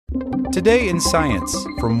Today in Science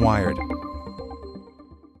from Wired.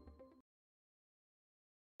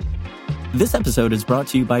 This episode is brought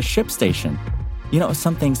to you by ShipStation. You know,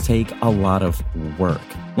 some things take a lot of work,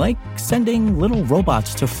 like sending little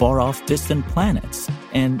robots to far-off distant planets.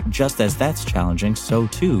 And just as that's challenging, so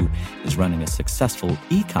too is running a successful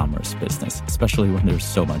e-commerce business, especially when there's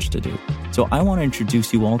so much to do. So I want to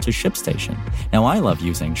introduce you all to ShipStation. Now, I love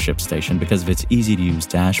using ShipStation because of its easy-to-use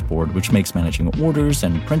dashboard, which makes managing orders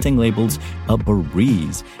and printing labels a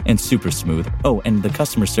breeze and super smooth. Oh, and the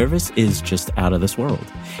customer service is just out of this world.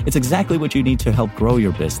 It's exactly what you need to help grow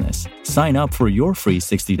your business. Sign up for your free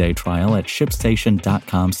 60-day trial at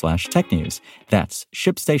shipstation.com/technews. That's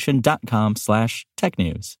shipstation.com/technews.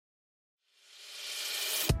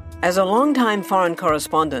 As a longtime foreign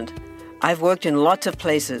correspondent, I've worked in lots of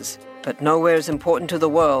places, but nowhere as important to the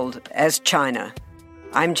world as China.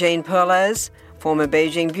 I'm Jane Perlez, former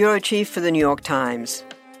Beijing bureau chief for the New York Times.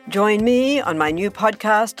 Join me on my new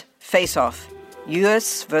podcast, Face Off,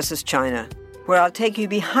 U.S. versus China, where I'll take you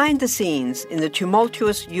behind the scenes in the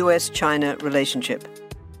tumultuous U.S.-China relationship.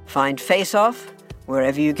 Find Face Off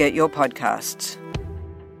wherever you get your podcasts.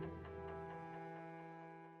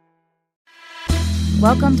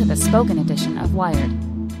 Welcome to the spoken edition of Wired.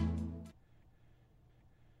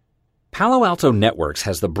 Palo Alto Networks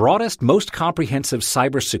has the broadest, most comprehensive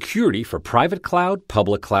cybersecurity for private cloud,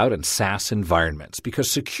 public cloud, and SaaS environments because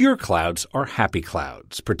secure clouds are happy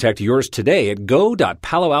clouds. Protect yours today at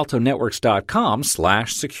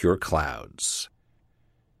go.paloaltonetworks.com/secure-clouds.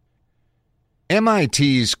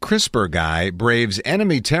 MIT's Crispr guy braves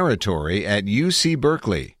enemy territory at UC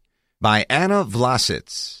Berkeley by Anna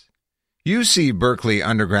Vlasits. UC Berkeley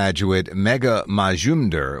undergraduate Megha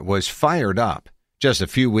Majumder was fired up just a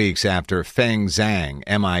few weeks after Feng Zhang,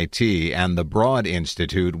 MIT, and the Broad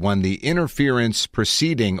Institute won the interference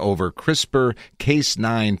proceeding over CRISPR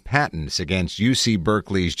Cas9 patents against UC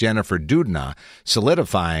Berkeley's Jennifer Doudna,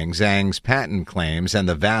 solidifying Zhang's patent claims and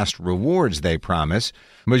the vast rewards they promise.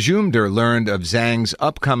 Majumder learned of Zhang's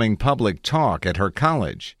upcoming public talk at her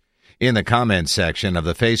college. In the comments section of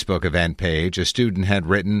the Facebook event page, a student had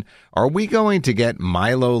written, "Are we going to get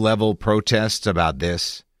Milo-level protests about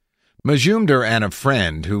this?" Majumder and a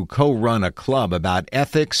friend who co-run a club about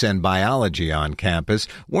ethics and biology on campus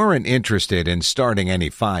weren't interested in starting any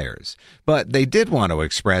fires, but they did want to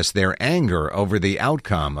express their anger over the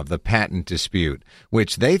outcome of the patent dispute,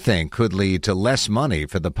 which they think could lead to less money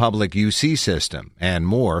for the public UC system and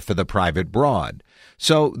more for the private Broad.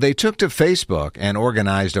 So they took to Facebook and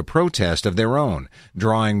organized a protest of their own,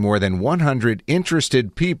 drawing more than 100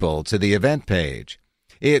 interested people to the event page.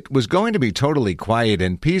 It was going to be totally quiet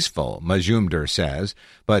and peaceful, Majumder says,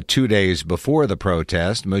 but 2 days before the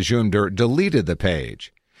protest, Majumder deleted the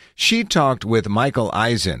page. She talked with Michael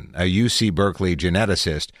Eisen, a UC Berkeley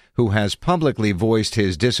geneticist who has publicly voiced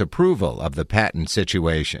his disapproval of the patent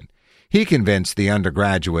situation. He convinced the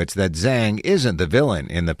undergraduates that Zhang isn't the villain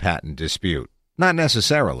in the patent dispute. Not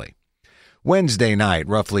necessarily. Wednesday night,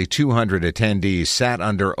 roughly 200 attendees sat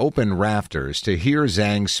under open rafters to hear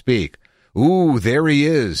Zhang speak. "Ooh, there he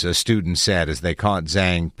is," a student said as they caught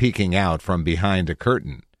Zhang peeking out from behind a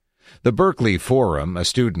curtain. The Berkeley Forum, a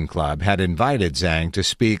student club, had invited Zhang to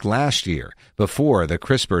speak last year, before the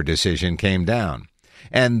CRISPR decision came down.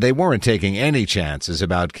 And they weren't taking any chances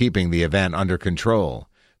about keeping the event under control.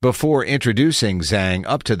 Before introducing Zhang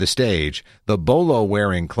up to the stage, the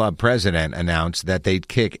bolo-wearing club president announced that they'd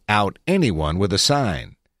kick out anyone with a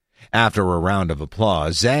sign. After a round of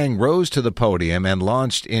applause, Zhang rose to the podium and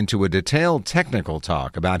launched into a detailed technical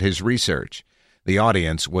talk about his research. The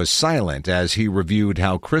audience was silent as he reviewed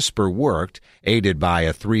how CRISPR worked, aided by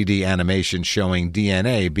a 3D animation showing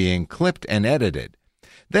DNA being clipped and edited.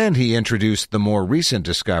 Then he introduced the more recent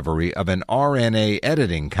discovery of an RNA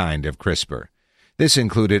editing kind of CRISPR. This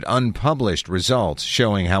included unpublished results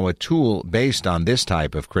showing how a tool based on this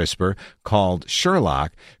type of CRISPR, called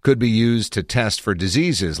Sherlock, could be used to test for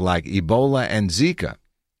diseases like Ebola and Zika.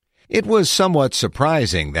 It was somewhat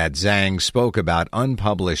surprising that Zhang spoke about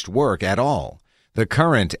unpublished work at all. The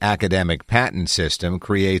current academic patent system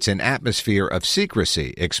creates an atmosphere of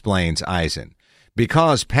secrecy, explains Eisen.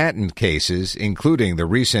 Because patent cases, including the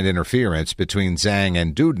recent interference between Zhang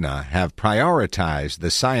and Doudna, have prioritized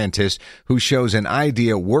the scientist who shows an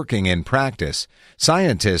idea working in practice,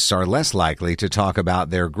 scientists are less likely to talk about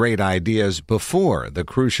their great ideas before the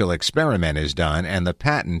crucial experiment is done and the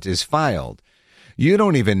patent is filed. You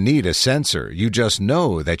don't even need a censor. You just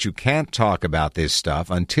know that you can't talk about this stuff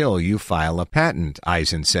until you file a patent,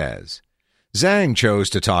 Eisen says. Zhang chose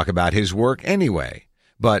to talk about his work anyway.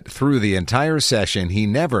 But through the entire session, he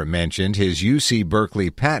never mentioned his UC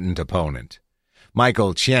Berkeley patent opponent.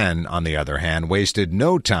 Michael Chen, on the other hand, wasted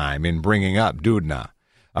no time in bringing up Doudna,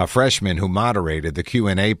 a freshman who moderated the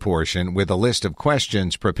Q&A portion with a list of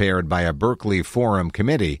questions prepared by a Berkeley Forum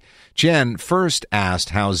committee. Chen first asked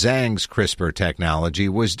how Zhang's CRISPR technology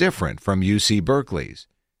was different from UC Berkeley's.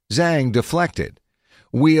 Zhang deflected.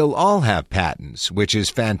 "We'll all have patents, which is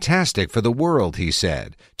fantastic for the world," he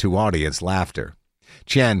said, to audience laughter.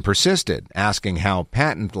 Chen persisted, asking how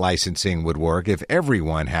patent licensing would work if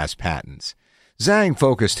everyone has patents. Zhang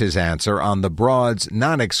focused his answer on the broad's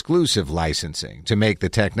non-exclusive licensing to make the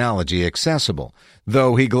technology accessible,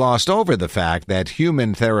 though he glossed over the fact that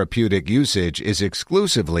human therapeutic usage is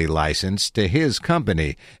exclusively licensed to his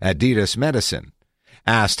company, Adidas Medicine.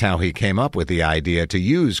 Asked how he came up with the idea to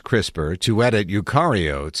use CRISPR to edit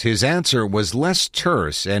eukaryotes, his answer was less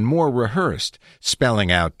terse and more rehearsed,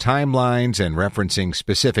 spelling out timelines and referencing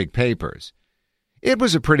specific papers. It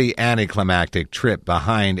was a pretty anticlimactic trip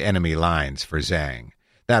behind enemy lines for Zhang.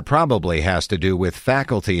 That probably has to do with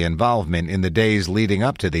faculty involvement in the days leading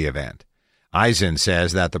up to the event. Eisen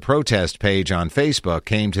says that the protest page on Facebook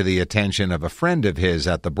came to the attention of a friend of his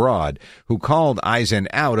at the Broad who called Eisen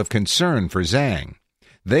out of concern for Zhang.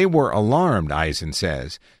 They were alarmed, Eisen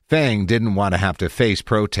says. Feng didn't want to have to face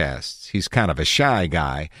protests. He's kind of a shy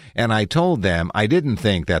guy, and I told them I didn't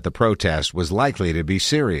think that the protest was likely to be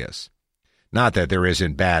serious. Not that there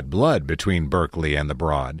isn't bad blood between Berkeley and the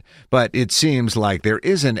Broad, but it seems like there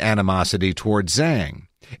is an animosity toward Zhang.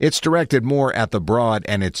 It's directed more at the Broad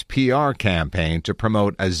and its PR campaign to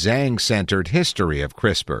promote a Zhang-centered history of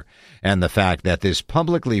CRISPR, and the fact that this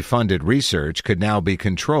publicly funded research could now be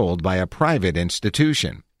controlled by a private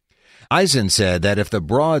institution. Eisen said that if the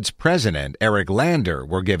Broad's president, Eric Lander,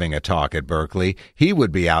 were giving a talk at Berkeley, he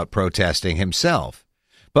would be out protesting himself.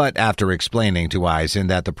 But after explaining to Eisen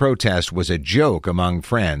that the protest was a joke among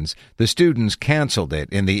friends, the students canceled it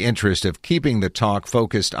in the interest of keeping the talk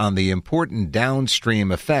focused on the important downstream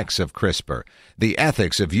effects of CRISPR, the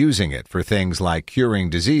ethics of using it for things like curing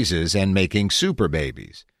diseases and making super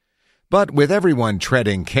babies. But with everyone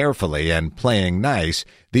treading carefully and playing nice,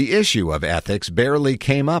 the issue of ethics barely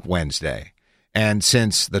came up Wednesday. And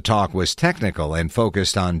since the talk was technical and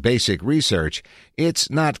focused on basic research, it's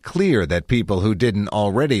not clear that people who didn't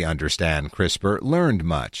already understand CRISPR learned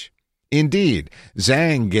much. Indeed,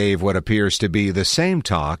 Zhang gave what appears to be the same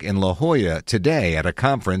talk in La Jolla today at a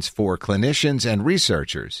conference for clinicians and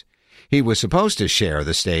researchers. He was supposed to share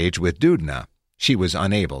the stage with Doudna. She was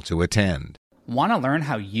unable to attend. Want to learn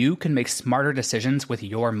how you can make smarter decisions with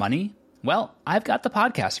your money? Well, I've got the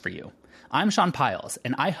podcast for you. I'm Sean Piles,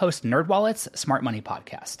 and I host NerdWallet's Smart Money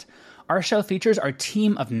Podcast. Our show features our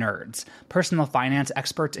team of nerds, personal finance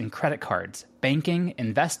experts in credit cards, banking,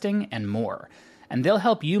 investing, and more. And they'll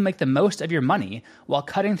help you make the most of your money while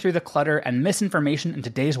cutting through the clutter and misinformation in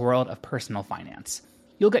today's world of personal finance.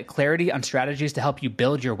 You'll get clarity on strategies to help you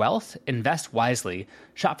build your wealth, invest wisely,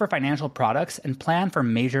 shop for financial products, and plan for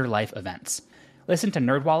major life events. Listen to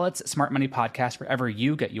NerdWallet's Smart Money Podcast wherever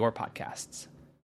you get your podcasts.